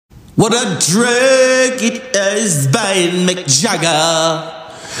What a drug it is by Mick Jagger.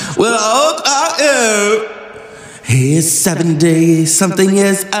 Well, he's 70 something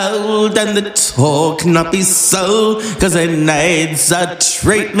years old, and the talk cannot be sold, cause it needs a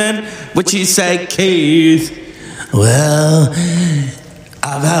treatment, which you say, Keith. Well,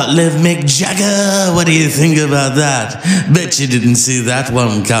 I've outlived Mick Jagger. What do you think about that? Bet you didn't see that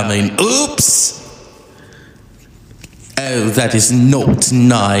one coming. Oops. Oh, that is not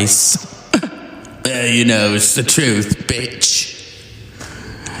nice. It's the truth, bitch.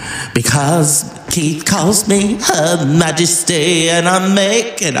 Because Keith calls me Her Majesty, and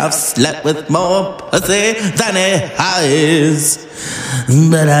I've slept with more pussy than he has.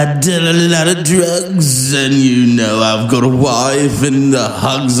 But I did a lot of drugs, and I've got a wife, and the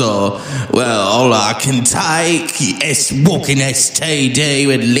hugs are, well, all I can take is walking STD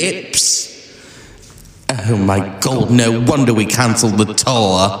with lips. Oh my God, no wonder we cancelled the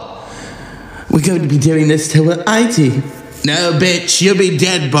tour. We're going to be doing this till we're 80. No, bitch, you'll be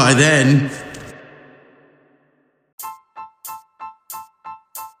dead by then.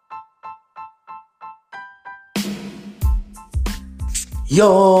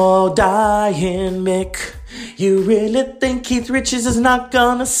 You're dying, Mick. You really think Keith Richards is not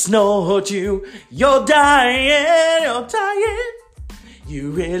gonna snort you? You're dying, you're dying.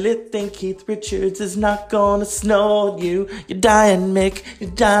 You really think Keith Richards is not gonna snort you? You're dying, Mick, you're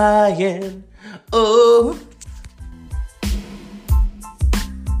dying. Oh.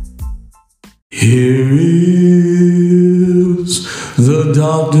 Here is the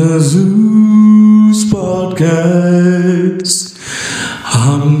Dr. Zeus podcast.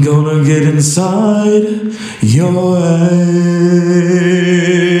 I'm gonna get inside your ass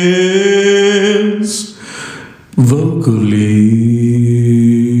vocally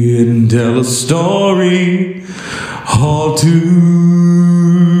and tell a story or two.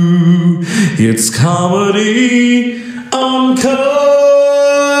 It's comedy uncut,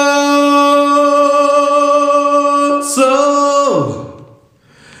 so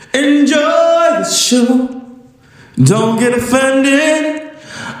enjoy the show. Don't get offended,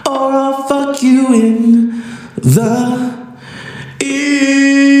 or I'll fuck you in the ear.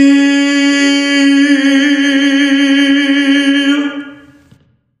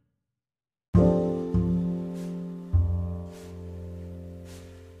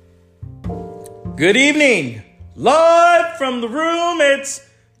 Good evening. Live from the room, it's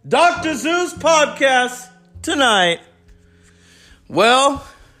Dr. Zeus podcast tonight. Well,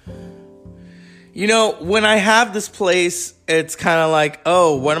 when I have this place, it's kind of like,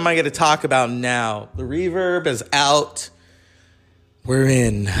 oh, what am I going to talk about now? The reverb is out. We're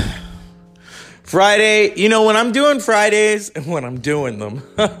in. Friday, when I'm doing Fridays, and when I'm doing them,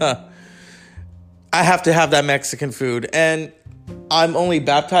 I have to have that Mexican food. And I'm only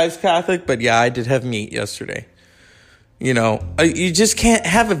baptized Catholic, but yeah, I did have meat yesterday. You just can't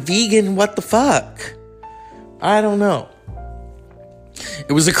have a vegan, what the fuck? I don't know.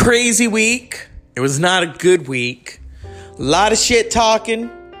 It was a crazy week. It was not a good week. A lot of shit talking.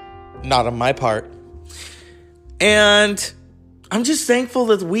 Not on my part. And I'm just thankful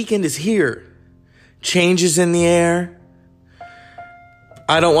that the weekend is here. Change is in the air.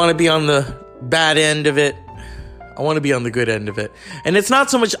 I don't want to be on the bad end of it. I want to be on the good end of it. And it's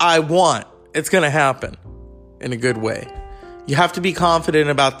not so much I want. It's going to happen in a good way. You have to be confident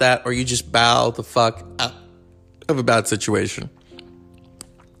about that, or you just bow the fuck out of a bad situation.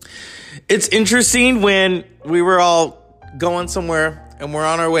 It's interesting when we were all going somewhere and we're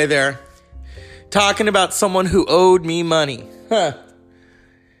on our way there talking about someone who owed me money. And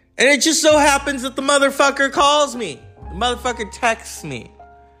it just so happens that the motherfucker calls me. The motherfucker texts me.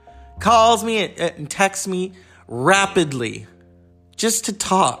 Calls me and texts me rapidly just to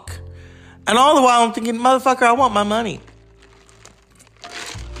talk. And all the while I'm thinking, motherfucker, I want my money.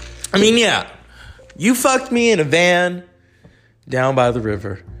 I mean, yeah, you fucked me in a van down by the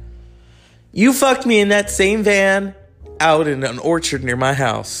river. You fucked me in that same van out in an orchard near my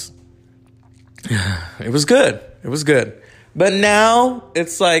house. It was good. It was good. But now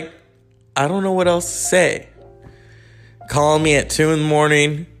it's like, I don't know what else to say. Calling me at 2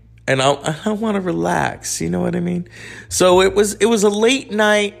 a.m. and I want to relax. You know what I mean? So it was a late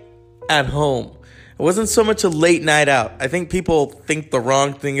night at home. It wasn't so much a late night out. I think people think the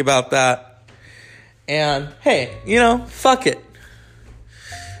wrong thing about that. And hey, fuck it.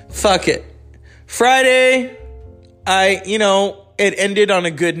 Fuck it. Friday, it ended on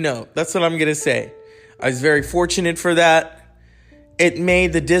a good note. That's what I'm going to say. I was very fortunate for that. It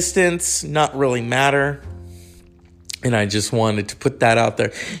made the distance not really matter. And I just wanted to put that out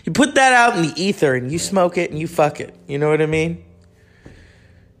there. You put that out in the ether and you smoke it and you fuck it. You know what I mean?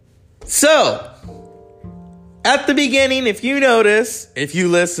 So, at the beginning, if you notice, if you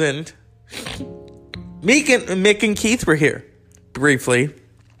listened, Mick and Keith were here briefly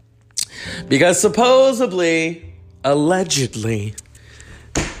because supposedly, allegedly,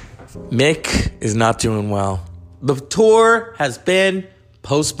 Mick is not doing well. The tour has been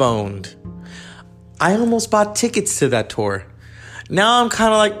postponed. I almost bought tickets to that tour. Now I'm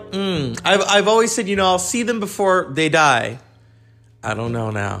kind of like, I've always said, I'll see them before they die. I don't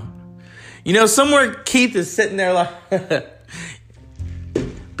know now. Somewhere Keith is sitting there like,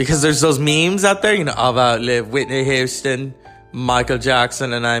 because there's those memes out there, I've outlived Whitney Houston, Michael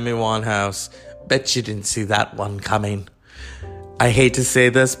Jackson, and Amy Winehouse. Bet you didn't see that one coming. I hate to say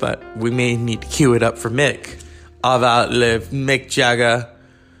this, but we may need to cue it up for Mick. I've outlived Mick Jagger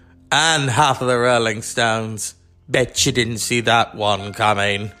and half of the Rolling Stones. Bet you didn't see that one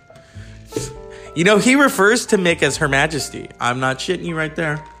coming. He refers to Mick as Her Majesty. I'm not shitting you right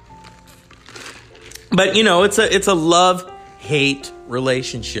there. But, it's a love-hate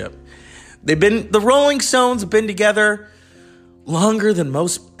relationship. The Rolling Stones have been together longer than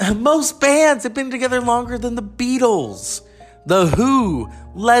most bands have been together longer than the Beatles, The Who,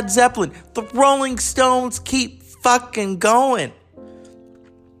 Led Zeppelin. The Rolling Stones keep fucking going.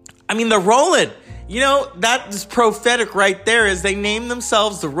 I mean, they're rolling. That is prophetic right there, as they name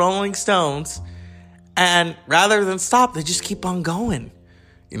themselves the Rolling Stones. And rather than stop, they just keep on going.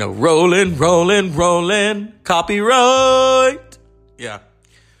 Rolling, rolling, rolling, copyright. Yeah.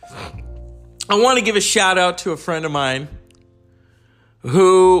 I want to give a shout out to a friend of mine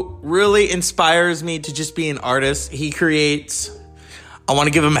who really inspires me to just be an artist. He creates. I want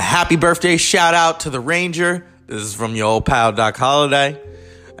to give him a happy birthday shout out to the Ranger. This is from your old pal, Doc Holliday.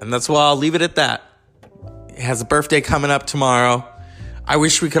 And that's why I'll leave it at that. He has a birthday coming up tomorrow. I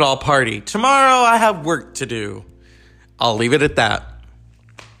wish we could all party. Tomorrow I have work to do. I'll leave it at that.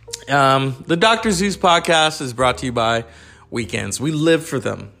 The Dr. Zeus podcast is brought to you by Weekends. We live for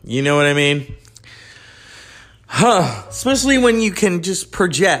them. You know what I mean? Especially when you can just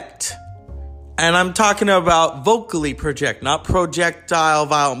project. And I'm talking about vocally project, not projectile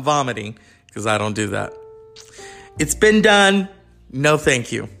vomiting, because I don't do that. It's been done. No,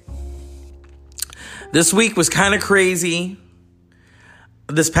 thank you. This week was kind of crazy.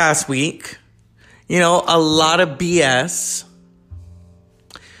 This past week, a lot of BS.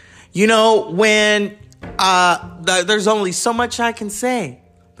 When there's only so much I can say.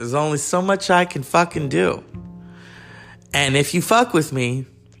 There's only so much I can fucking do. And if you fuck with me,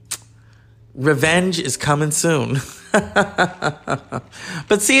 revenge is coming soon. But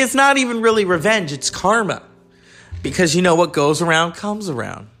see, it's not even really revenge. It's karma. Because what goes around comes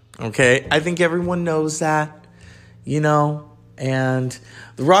around. Okay? I think everyone knows that. And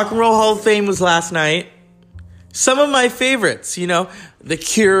the Rock and Roll Hall of Fame was last night. Some of my favorites, The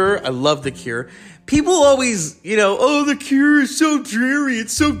Cure. I love The Cure. People always, The Cure is so dreary.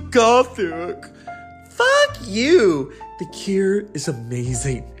 It's so gothic. Fuck you. The Cure is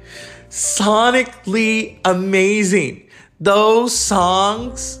amazing. Sonically amazing. Those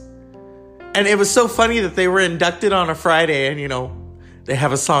songs. And it was so funny that they were inducted on a Friday and, they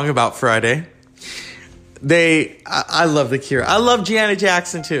have a song about Friday. I love The Cure. I love Janet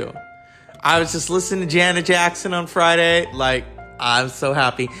Jackson too. I was just listening to Janet Jackson on Friday. I'm so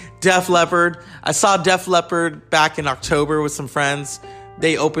happy. Def Leppard. I saw Def Leppard back in October with some friends.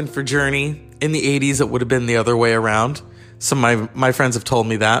 They opened for Journey. In the 80s, it would have been the other way around. Some of my friends have told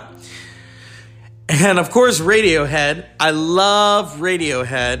me that. And of course, Radiohead. I love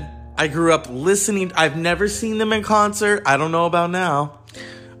Radiohead. I grew up listening. I've never seen them in concert. I don't know about now.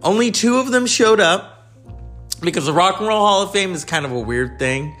 Only 2 of them showed up because the Rock and Roll Hall of Fame is kind of a weird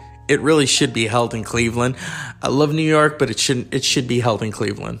thing. It really should be held in Cleveland. I love New York, but it should be held in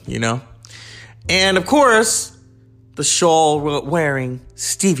Cleveland, And of course, the shawl wearing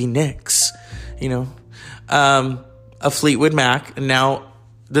Stevie Nicks, of Fleetwood Mac. And now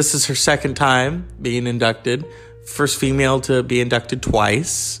this is her second time being inducted. First female to be inducted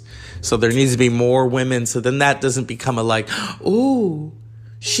twice. So there needs to be more women. So then that doesn't become ooh,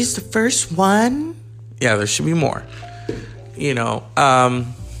 she's the first one. Yeah, there should be more.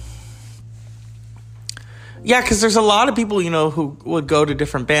 Yeah, because there's a lot of people, who would go to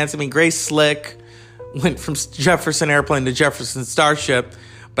different bands. I mean, Grace Slick went from Jefferson Airplane to Jefferson Starship,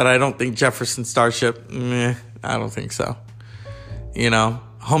 but I don't think Jefferson Starship, I don't think so.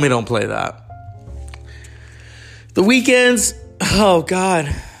 Homie don't play that. The Weekends, oh,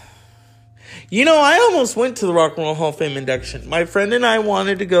 God. I almost went to the Rock and Roll Hall of Fame induction. My friend and I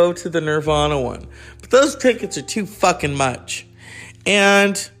wanted to go to the Nirvana one, but those tickets are too fucking much.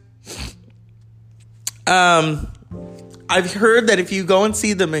 And I I've heard that if you go and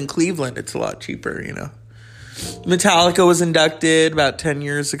see them in Cleveland, it's a lot cheaper, you know. Metallica was inducted about 10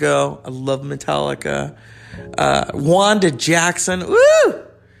 years ago. I love Metallica. Wanda Jackson. Woo!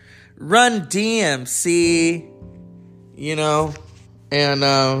 Run DMC. You know.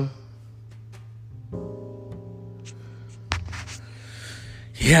 And,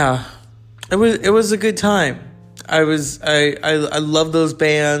 yeah. It was a good time. I love those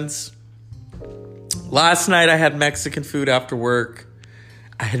bands. Last night I had Mexican food after work.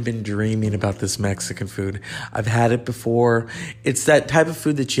 I had been dreaming about this Mexican food. I've had it before. It's that type of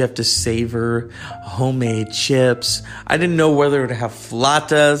food that you have to savor. Homemade chips. I didn't know whether to have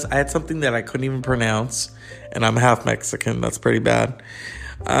flatas. I had something that I couldn't even pronounce. And I'm half Mexican. That's pretty bad.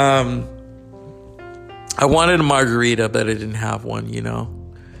 I wanted a margarita, but I didn't have one, you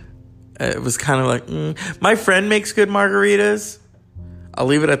know. It was kind of like, My friend makes good margaritas. I'll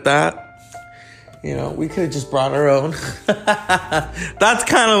leave it at that. You know, we could have just brought our own. That's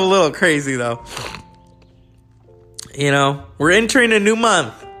kind of a little crazy, though. You know, we're entering a new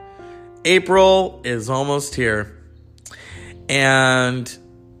month. April is almost here. And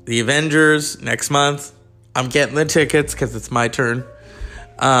the Avengers next month. I'm getting the tickets because it's my turn.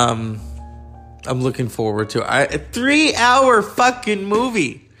 I'm looking forward to it. A 3-hour fucking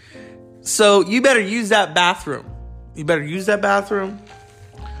movie. So you better use that bathroom.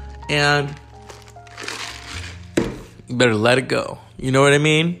 And you better let it go. You know what I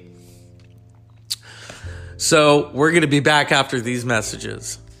mean? So we're going to be back after these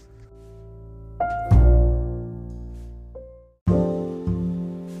messages.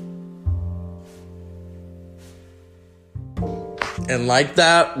 And like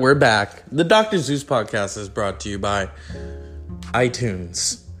that, we're back. The Dr. Zeus podcast is brought to you by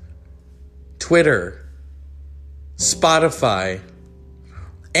iTunes, Twitter, Spotify,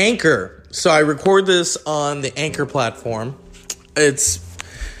 Anchor. So I record this on the Anchor platform. It's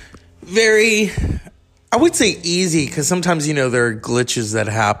very, I would say easy, because sometimes, you know, there are glitches that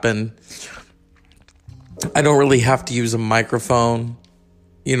happen. I don't really have to use a microphone.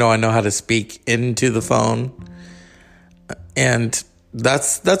 You know, I know how to speak into the phone. And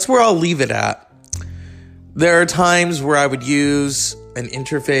that's where I'll leave it at. There are times where I would use an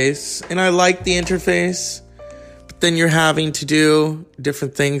interface, and I like the interface. Then you're having to do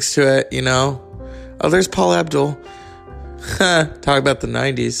different things to it, you know. Oh, there's Paula Abdul. Talk about the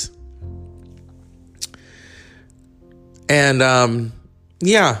 90s. And,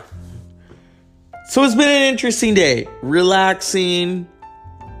 yeah. So it's been an interesting day. Relaxing.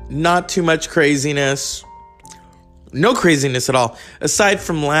 Not too much craziness. No craziness at all. Aside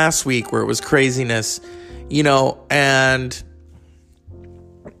from last week where it was craziness, you know, and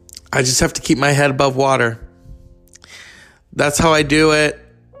I just have to keep my head above water. That's how I do it.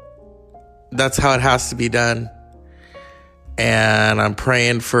 That's how it has to be done. And I'm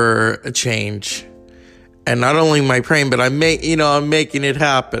praying for a change. And not only am I praying, but I'm making it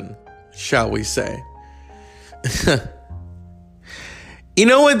happen, shall we say. You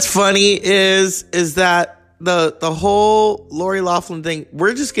know what's funny is that the whole Lori Loughlin thing,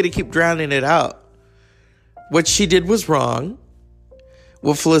 we're just going to keep drowning it out. What she did was wrong.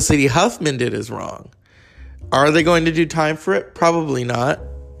 What Felicity Huffman did is wrong. Are they going to do time for it? Probably not.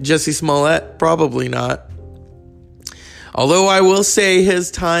 Jussie Smollett? Probably not. Although I will say his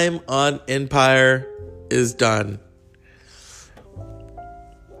time on Empire is done.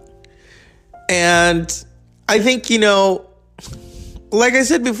 And I think, you know, like I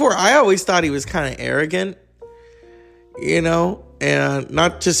said before, I always thought he was kind of arrogant, you know, and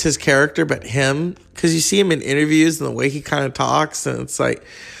not just his character, but him. Because you see him in interviews and the way he kind of talks, and it's like,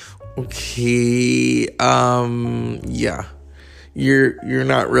 okay, yeah, you're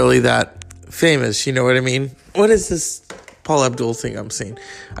not really that famous, you know what I mean? What is this Paula Abdul thing I'm seeing?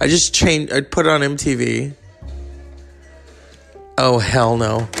 I put it on MTV. Oh, hell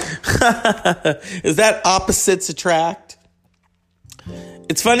no. Is that Opposites Attract?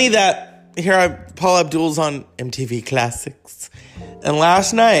 It's funny that Paula Abdul's on MTV Classics, and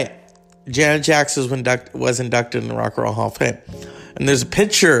last night, Janet Jackson was inducted in the Rock and Roll Hall of Fame. And there's a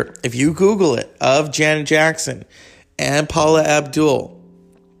picture, if you Google it, of Janet Jackson and Paula Abdul.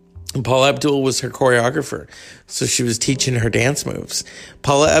 And Paula Abdul was her choreographer. So she was teaching her dance moves.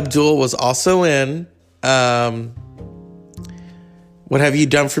 Paula Abdul was also in What Have You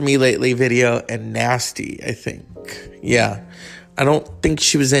Done For Me Lately video and Nasty, I think. Yeah. I don't think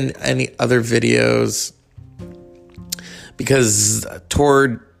she was in any other videos, because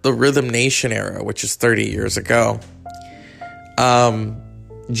toward the Rhythm Nation era, which is 30 years ago,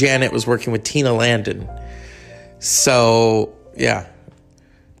 Janet was working with Tina Landon. So, yeah.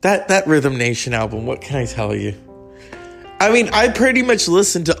 That Rhythm Nation album, what can I tell you? I mean, I pretty much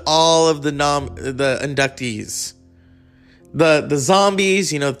listened to all of the inductees. The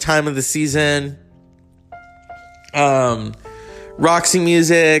Zombies, Time of the Season. Roxy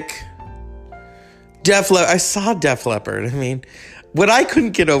Music. Def Leppard. I saw Def Leppard. I mean, what I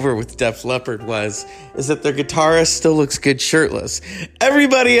couldn't get over with Def Leppard is that their guitarist still looks good shirtless.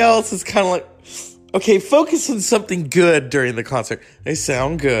 Everybody else is kind of like, okay, focus on something good during the concert. They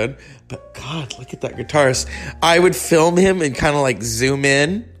sound good, but God, look at that guitarist. I would film him and kind of like zoom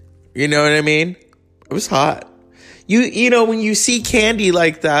in. You know what I mean? It was hot. You know, when you see Candy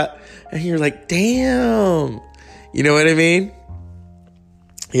like that and you're like, damn. You know what I mean?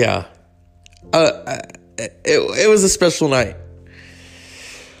 Yeah. It was a special night.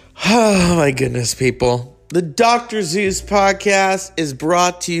 Oh my goodness, people. The Dr. Zeus podcast is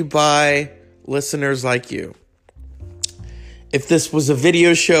brought to you by listeners like you. If this was a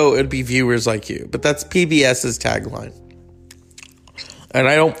video show, it'd be viewers like you. But that's PBS's tagline. And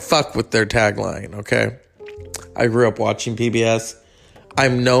I don't fuck with their tagline, okay? I grew up watching PBS.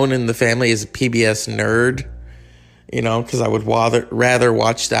 I'm known in the family as a PBS nerd. Because I would rather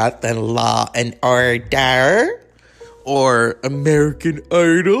watch that than Law and Order or American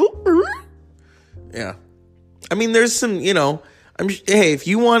Idol. Yeah. I mean, there's some, hey, if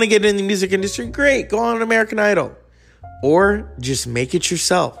you want to get in the music industry, great, go on American Idol. Or just make it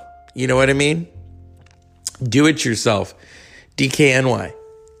yourself. You know what I mean? Do it yourself. DKNY.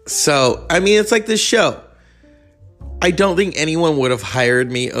 So, I mean, it's like this show. I don't think anyone would have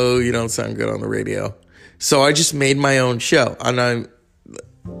hired me. Oh, you don't sound good on the radio. So I just made my own show. And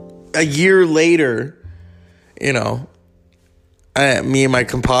a year later, me and my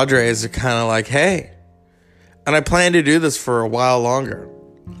compadres are kind of like, hey. And I plan to do this for a while longer.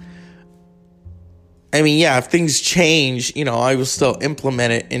 I mean, yeah, if things change, I will still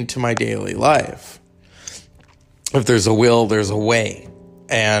implement it into my daily life. If there's a will, there's a way.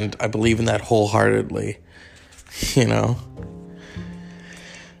 And I believe in that wholeheartedly,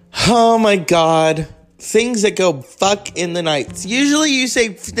 Oh, my God. Things that go fuck in the night. Usually you say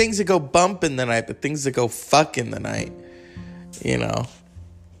things that go bump in the night, but things that go fuck in the night, And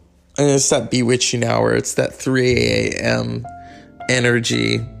it's that bewitching hour. It's that 3 a.m.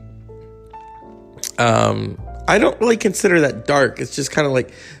 energy. I don't really consider that dark. It's just kind of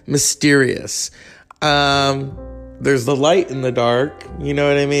like mysterious. There's the light in the dark. You know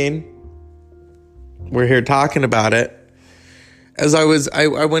what I mean? We're here talking about it. As I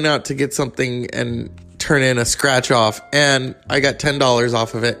went out to get something and turn in a scratch off, and I got $10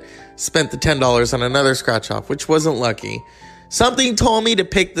 off of it. Spent the $10 on another scratch off, which wasn't lucky. Something told me to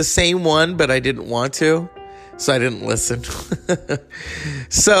pick the same one, but I didn't want to, so I didn't listen.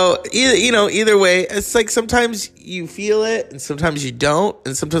 So, either way, it's like sometimes you feel it, and sometimes you don't,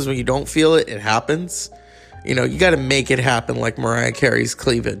 and sometimes when you don't feel it, it happens. You got to make it happen like Mariah Carey's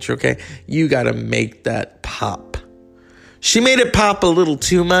cleavage, okay? You got to make that pop. She made it pop a little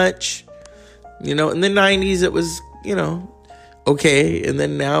too much. In the 90s, it was, okay. And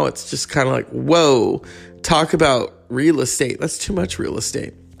then now it's just kind of like, whoa, talk about real estate. That's too much real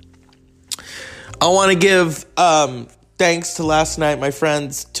estate. I want to give thanks to last night. My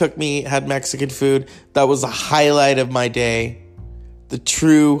friends had Mexican food. That was a highlight of my day. The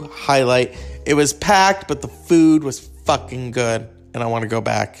true highlight. It was packed, but the food was fucking good. And I want to go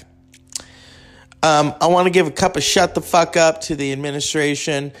back. I want to give a cup of shut the fuck up to the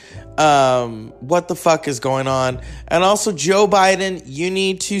administration. What the fuck is going on? And also, Joe Biden, you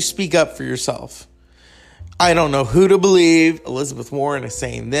need to speak up for yourself. I don't know who to believe. Elizabeth Warren is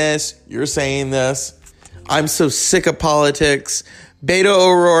saying this. You're saying this. I'm so sick of politics. Beto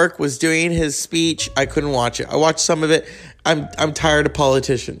O'Rourke was doing his speech. I couldn't watch it. I watched some of it. I'm tired of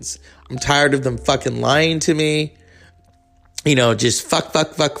politicians. I'm tired of them fucking lying to me. Just fuck.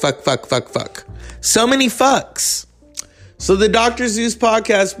 So many fucks. So the Dr. Zeus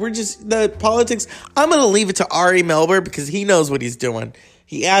podcast, the politics, I'm going to leave it to Ari Melber because he knows what he's doing.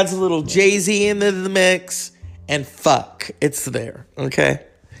 He adds a little Jay-Z into the mix, and fuck, it's there, okay?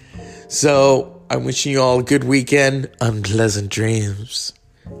 So I'm wishing you all a good weekend, unpleasant dreams.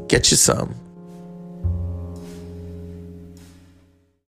 Get you some.